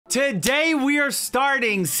Today we are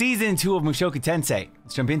starting season 2 of Mushoku Tensei.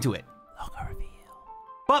 Let's jump into it. Logo reveal.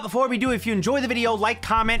 But before we do, if you enjoy the video, like,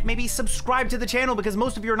 comment, maybe subscribe to the channel because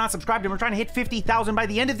most of you are not subscribed and we're trying to hit 50,000 by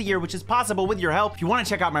the end of the year, which is possible with your help. If you want to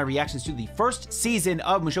check out my reactions to the first season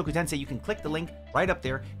of Mushoku Tensei, you can click the link right up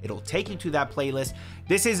there. It'll take you to that playlist.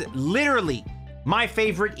 This is literally my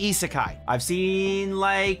favorite isekai. I've seen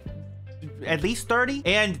like at least 30,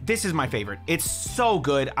 and this is my favorite. It's so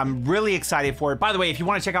good. I'm really excited for it. By the way, if you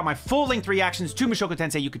want to check out my full-length reactions to Mushoku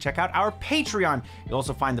Tensei, you can check out our Patreon. You'll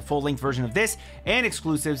also find the full-length version of this and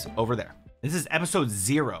exclusives over there. This is episode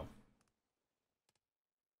 0.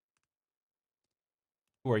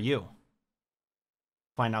 Who are you?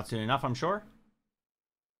 Find out soon enough, I'm sure.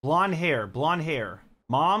 Blonde hair, blonde hair.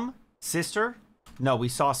 Mom? Sister? No, we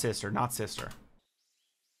saw sister, not sister.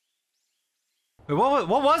 Wait, what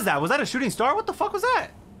was that? Was that a shooting star? What the fuck was that?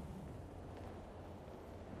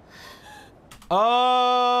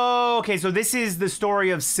 Oh, okay. So this is the story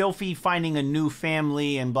of Sylphie finding a new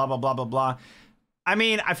family and blah, blah, blah, blah, blah. I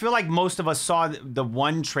mean, I feel like most of us saw the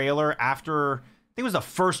one trailer after, I think it was the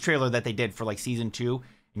first trailer that they did for like season 2.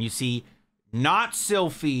 And you see, not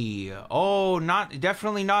Sylphie. Oh,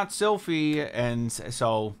 definitely not Sylphie. And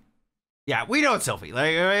so, yeah, we know it's Sylphie,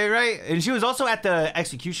 like, right? And she was also at the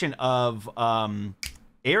execution of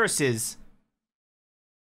Eris's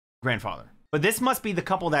grandfather. But this must be the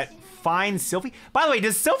couple that finds Sylphie. By the way,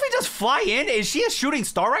 does Sylphie just fly in? Is she a shooting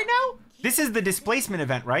star right now? This is the displacement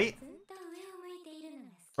event, right?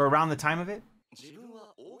 Or around the time of it?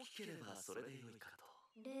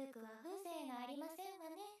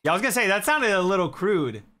 Yeah, I was gonna say, that sounded a little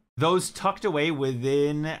crude. Those tucked away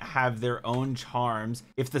within have their own charms.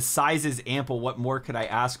 If the size is ample, what more could I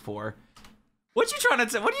ask for? What you trying to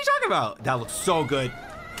say? What are you talking about? That looks so good.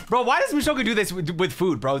 Bro, why does Mushoku do this with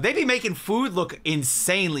food, bro? They be making food look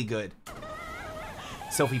insanely good.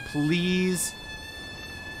 Sylphie, please.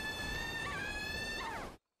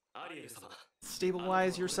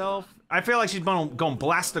 Stabilize yourself. I feel like she's gonna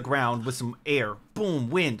blast the ground with some air. Boom,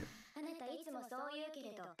 wind.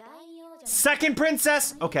 Second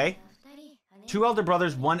princess. Okay. 2 elder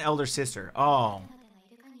brothers, 1 elder sister. Oh.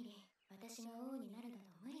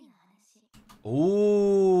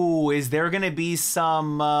 Ooh, is there gonna be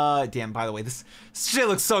some damn, by the way, this shit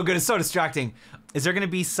looks so good. It's so distracting. Is there gonna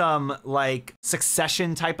be some like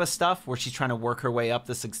succession type of stuff where she's trying to work her way up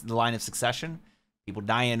the line of succession? People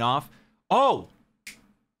dying off. Oh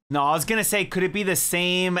no, I was gonna say, could it be the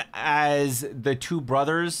same as the 2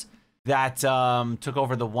 brothers that took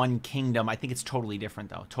over the one kingdom? I think it's totally different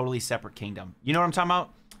though. Totally separate kingdom. You know what I'm talking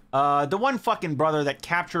about? The one fucking brother that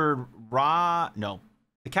captured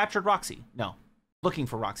They captured Roxy. No. Looking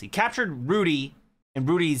for Roxy. Captured Rudy and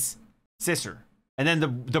Rudy's sister. And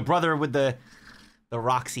then the brother with the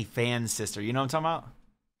Roxy fan sister. You know what I'm talking about?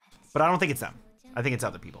 But I don't think it's them. I think it's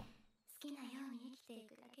other people.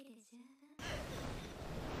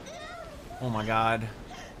 Oh my god.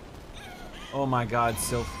 Oh my god,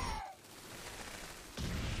 Sylph.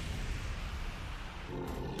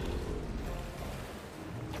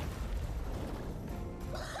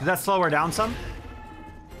 Did that slow her down some?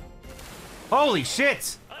 Holy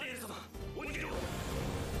shit!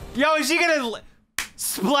 Yo, is she gonna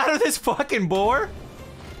splatter this fucking boar?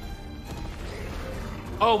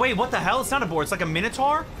 Oh wait, what the hell? It's not a boar, it's like a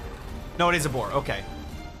minotaur? No, it is a boar, okay.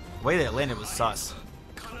 The way that it landed was sus.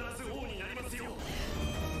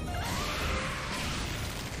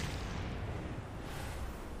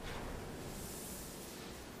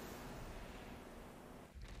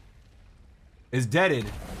 Is deaded.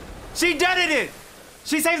 She deaded it!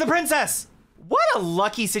 She saved the princess! What a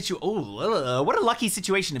lucky what a lucky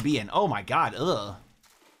situation to be in. Oh my god, ugh.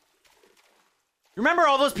 Remember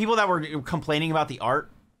all those people that were complaining about the art?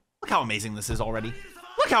 Look how amazing this is already.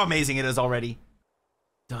 Look how amazing it is already.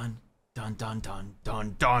 Dun, dun, dun, dun,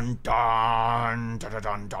 dun, dun, dun, dun,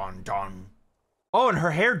 dun, dun, dun. Oh, and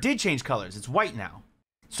her hair did change colors. It's white now.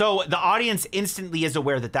 So the audience instantly is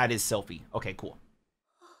aware that that is Sylphie. Okay, cool.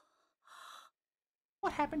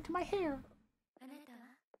 What happened to my hair?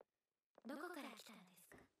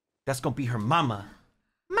 That's gonna be her mama.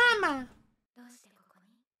 Mama!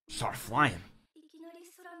 Start flying.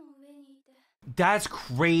 That's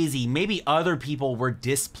crazy. Maybe other people were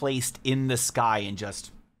displaced in the sky and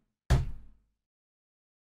just...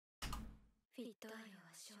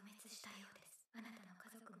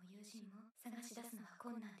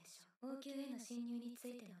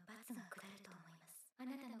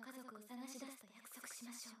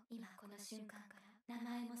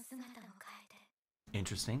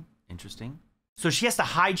 Interesting, interesting. So she has to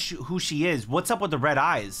hide who she is. What's up with the red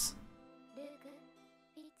eyes?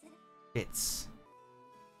 Bits.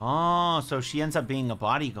 Oh, so she ends up being a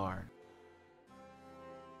bodyguard.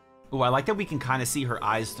 Ooh, I like that we can kind of see her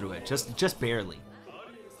eyes through it, just barely.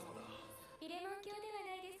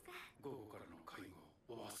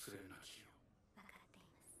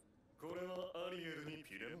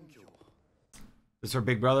 This is her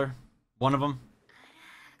big brother? One of them?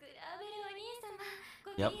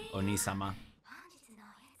 Yep, Oni-sama.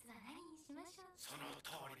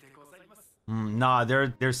 Nah,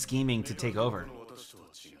 they're scheming to take over.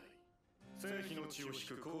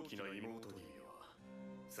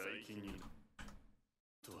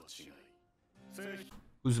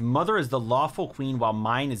 Whose mother is the lawful queen while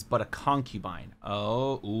mine is but a concubine.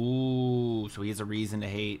 Oh, ooh, so he has a reason to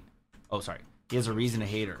hate. Oh, sorry. He has a reason to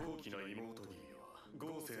hate her.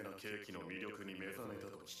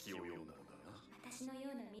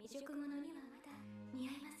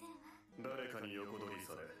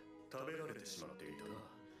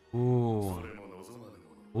 Ooh.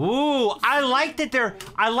 Ooh, I like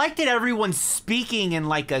that everyone's speaking in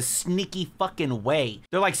like a sneaky fucking way.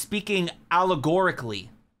 They're like speaking allegorically.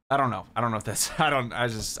 I don't know if that's, I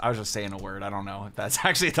was just saying a word. I don't know if that's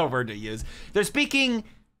actually the word to use. They're speaking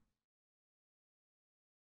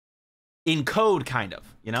in code, kind of,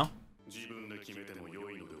 you know?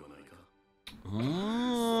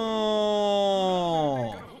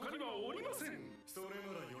 Oh.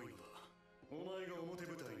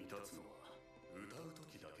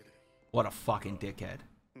 What a fucking dickhead.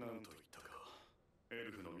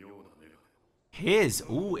 His.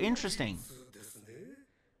 Ooh, interesting.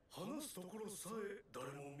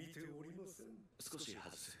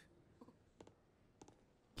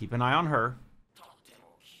 Keep an eye on her.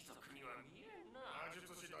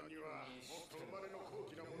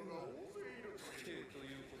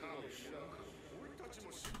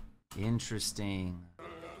 Interesting.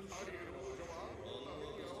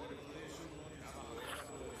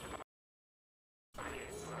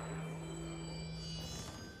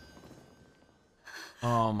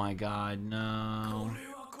 Oh my god, no.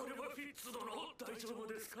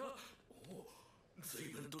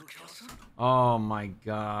 Oh my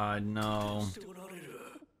god, no.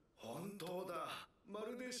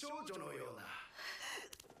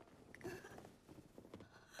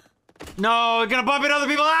 No, we're gonna bump into other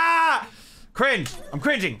people. Ah! Cringe. I'm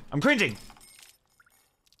cringing. I'm cringing.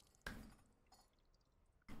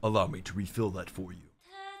 Allow me to refill that for you.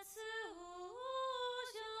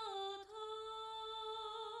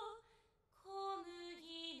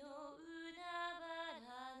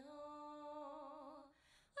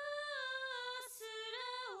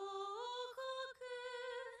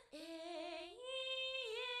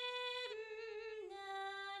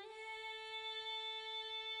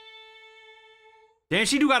 Damn,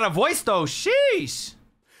 she do got a voice though. Sheesh.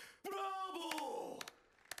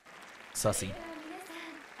 Sussy.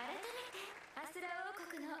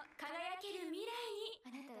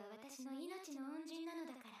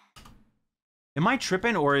 Am I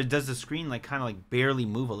tripping, or does the screen like kind of like barely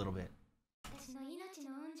move a little bit?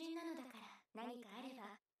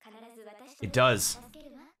 It does.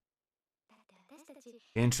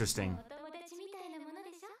 Interesting.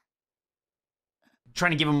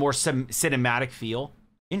 Trying to give him more cinematic feel.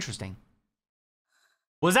 Interesting.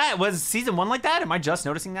 Was season 1 like that? Am I just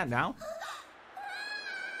noticing that now?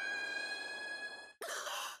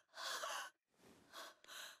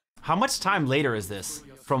 How much time later is this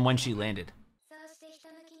from when she landed?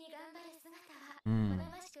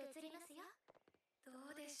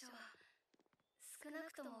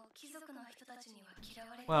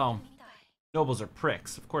 Well, nobles are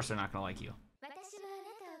pricks. Of course they're not gonna like you.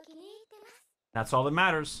 That's all that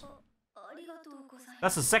matters.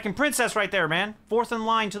 That's the second princess right there, man. Fourth in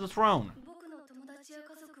line to the throne.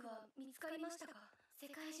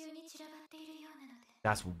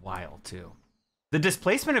 That's wild, too. The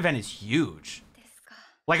displacement event is huge.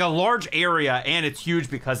 Like a large area, and it's huge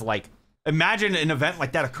because, like, imagine an event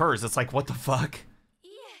like that occurs. It's like, what the fuck?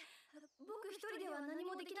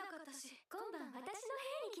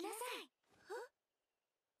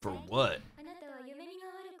 For what?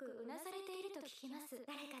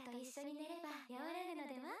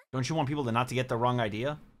 Don't you want people to not to get the wrong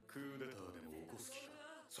idea?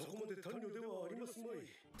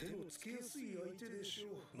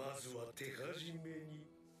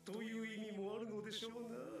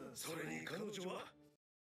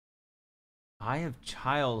 Eye of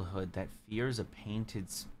childhood that fears a painted...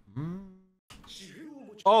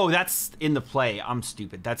 Oh, that's in the play. I'm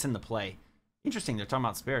stupid. That's in the play. Interesting. They're talking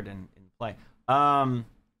about spirit in play.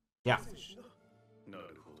 Yeah.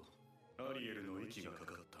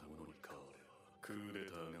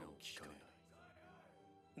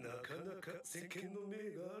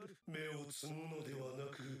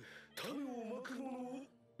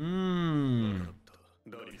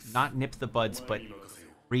 Not nip the buds, but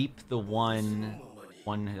reap the one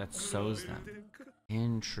that sows them.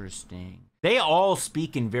 Interesting. They all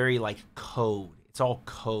speak in very like code. It's all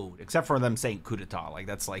code, except for them saying coup d'etat. Like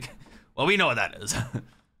that's like, well, we know what that is.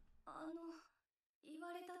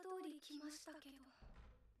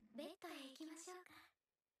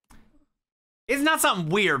 It's not something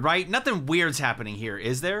weird, right? Nothing weird's happening here,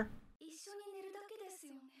 is there?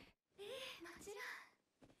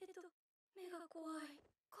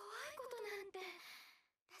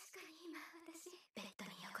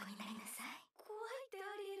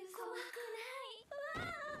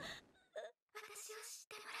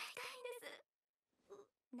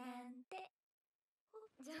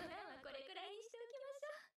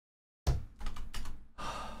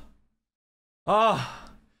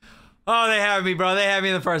 Oh, they had me, bro. They had me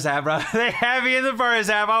in the first half, bro. They had me in the first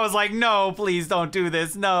half. I was like, no, please don't do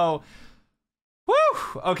this. No. Woo!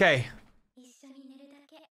 Okay.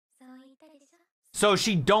 So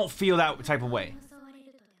she don't feel that type of way.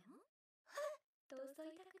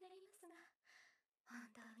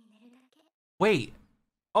 Wait.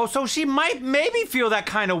 Oh, so she might maybe feel that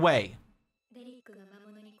kind of way.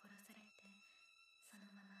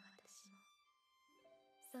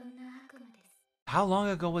 How long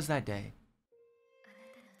ago was that day?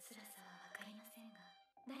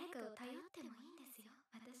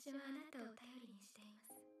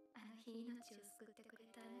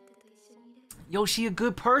 Yo, she a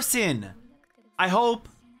good person. I hope.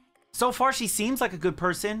 So far, she seems like a good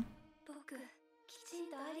person.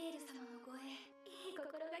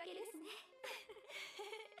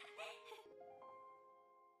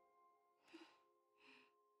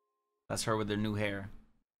 That's her with her new hair.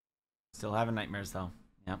 Still having nightmares though.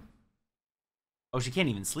 Yep. Oh, she can't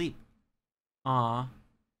even sleep. Aw.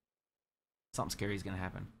 Something scary is gonna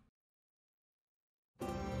happen.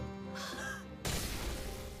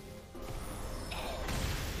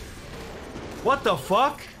 What the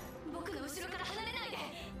fuck?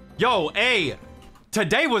 Yo, hey.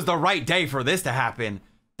 Today was the right day for this to happen.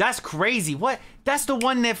 That's crazy. What? That's the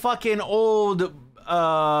one that fucking old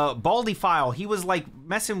Baldy file he was like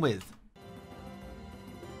messing with.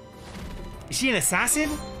 Is she an assassin?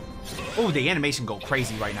 Oh, the animation go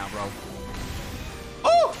crazy right now, bro.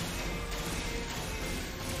 Oh!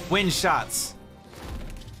 Wind shots.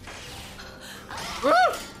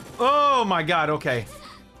 Oh my god, okay.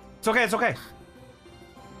 It's okay, it's okay.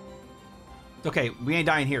 It's okay, we ain't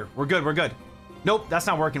dying here. We're good, we're good. Nope, that's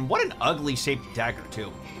not working. What an ugly shaped dagger,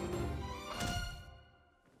 too.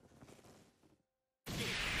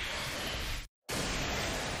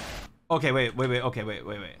 Okay, wait.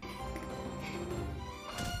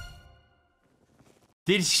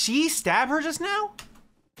 Did she stab her just now?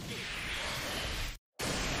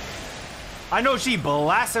 I know she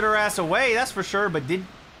blasted her ass away, that's for sure, but did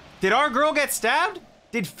our girl get stabbed?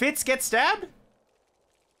 Did Fitz get stabbed?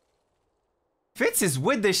 Fitz is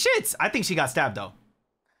with the shits. I think she got stabbed, though.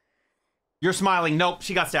 You're smiling. Nope,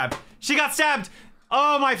 she got stabbed. She got stabbed!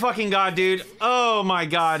 Oh my fucking god, dude. Oh my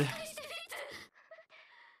god.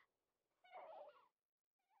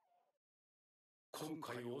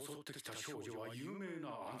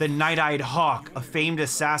 The Night-Eyed Hawk, a famed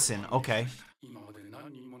assassin. Okay.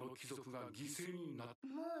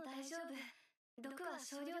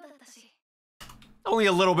 Only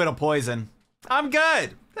a little bit of poison. I'm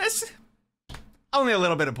good. That's only a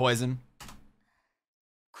little bit of poison.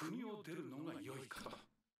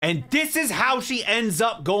 And this is how she ends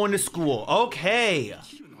up going to school. Okay.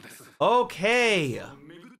 Okay.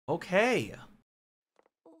 Okay.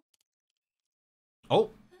 Oh.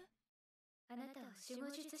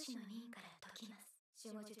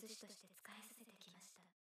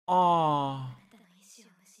 Aww.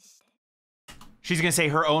 She's gonna say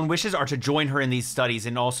her own wishes are to join her in these studies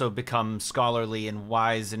and also become scholarly and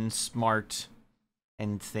wise and smart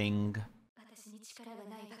and thing.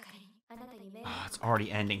 Oh, it's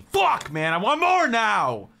already ending. Fuck, man, I want more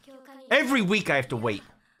now! Every week I have to wait.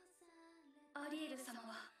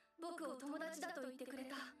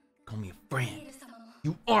 Call me a friend.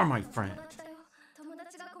 You are my friend.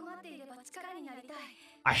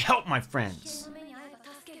 I help my friends.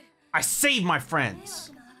 I save my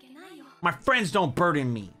friends. My friends don't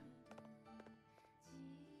burden me.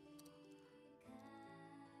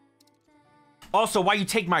 Also, why you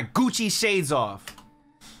take my Gucci shades off?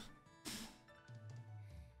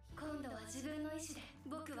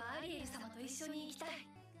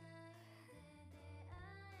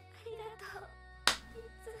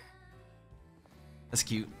 That's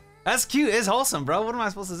cute. That's cute. It's wholesome, bro. What am I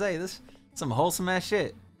supposed to say? This Some wholesome ass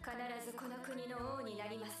shit.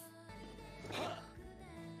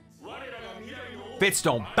 Fitz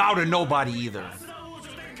don't bow to nobody either.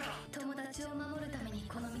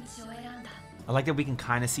 I like that we can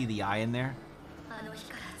kind of see the eye in there.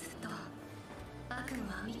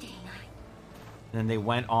 And then they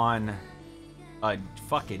went on a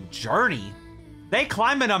fucking journey. They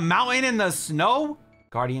climbing a mountain in the snow?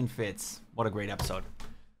 Guardian Fitz. What a great episode.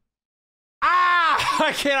 Ah!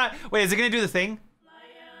 I cannot. Wait, is it gonna do the thing?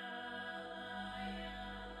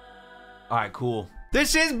 All right, cool.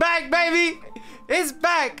 This shit's back, baby! It's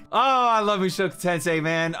back! Oh, I love Mushoku Tensei,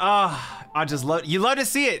 man. Oh, I just love, you love to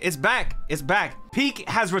see it. It's back, it's back. Peak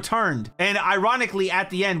has returned. And ironically, at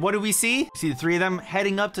the end, what do we see? See the three of them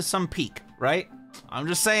heading up to some peak, right? I'm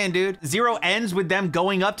just saying, dude. Zero ends with them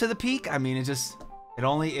going up to the peak. I mean, it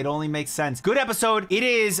only makes sense. Good episode. It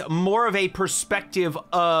is more of a perspective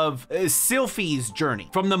of Sylphie's journey.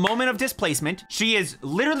 From the moment of displacement, she is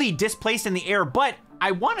literally displaced in the air, but I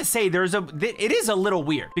want to say it is a little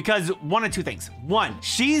weird because one of two things. One,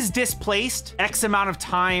 she's displaced X amount of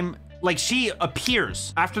time, like she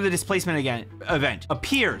appears after the displacement event,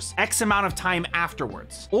 appears X amount of time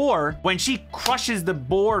afterwards. Or when she crushes the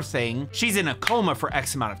boar thing, she's in a coma for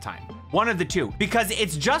X amount of time. One of the two, because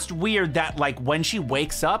it's just weird that like when she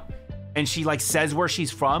wakes up and she like says where she's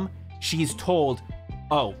from, she's told,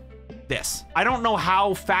 oh, this. I don't know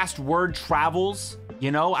how fast word travels. You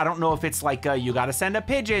know, I don't know if it's like you gotta send a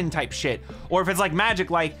pigeon type shit, or if it's like magic,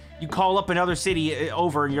 like you call up another city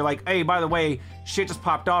over and you're like, hey, by the way, shit just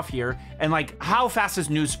popped off here. And like, how fast does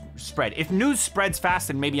news spread? If news spreads fast,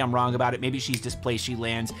 then maybe I'm wrong about it. Maybe she's displaced, she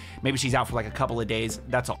lands. Maybe she's out for like a couple of days,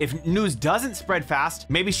 that's all. If news doesn't spread fast,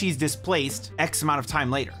 maybe she's displaced X amount of time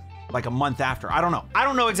later, like a month after. I don't know. I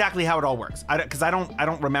don't know exactly how it all works. Because I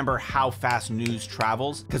don't remember how fast news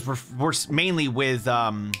travels, because we're mainly with,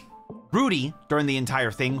 Rudy during the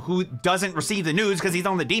entire thing, who doesn't receive the news because he's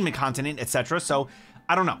on the demon continent, etc. So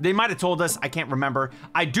I don't know. They might have told us. I can't remember.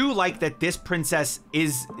 I do like that this princess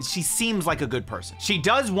she seems like a good person. She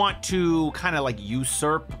does want to kind of like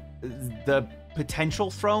usurp the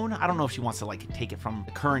potential throne. I don't know if she wants to like take it from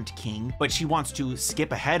the current king, but she wants to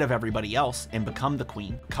skip ahead of everybody else and become the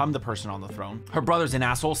queen, become the person on the throne. Her brother's an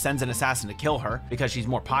asshole, sends an assassin to kill her because she's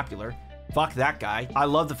more popular. Fuck that guy. I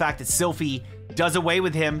love the fact that Sylphie does away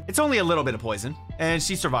with him. It's only a little bit of poison, and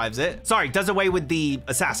she survives it. Sorry, does away with the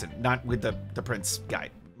assassin, not with the prince guy.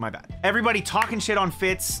 My bad. Everybody talking shit on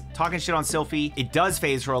Fitz, talking shit on Sylphie. It does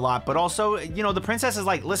phase her a lot, but also, you know, the princess is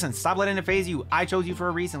like, listen, stop letting it phase you. I chose you for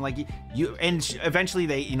a reason. Like eventually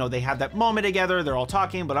they, you know, they have that moment together. They're all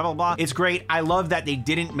talking, blah, blah, blah. It's great. I love that they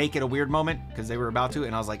didn't make it a weird moment because they were about to,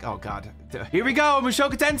 and I was like, oh God, here we go,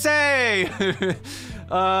 Mushoku Tensei.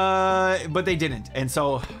 But they didn't. And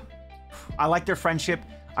so I like their friendship.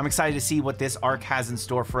 I'm excited to see what this arc has in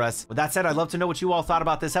store for us. With that said, I'd love to know what you all thought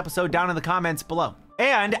about this episode down in the comments below.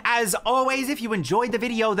 And as always, if you enjoyed the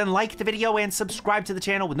video, then like the video and subscribe to the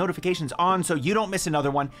channel with notifications on so you don't miss another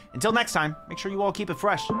one. Until next time, make sure you all keep it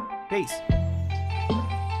fresh. Peace.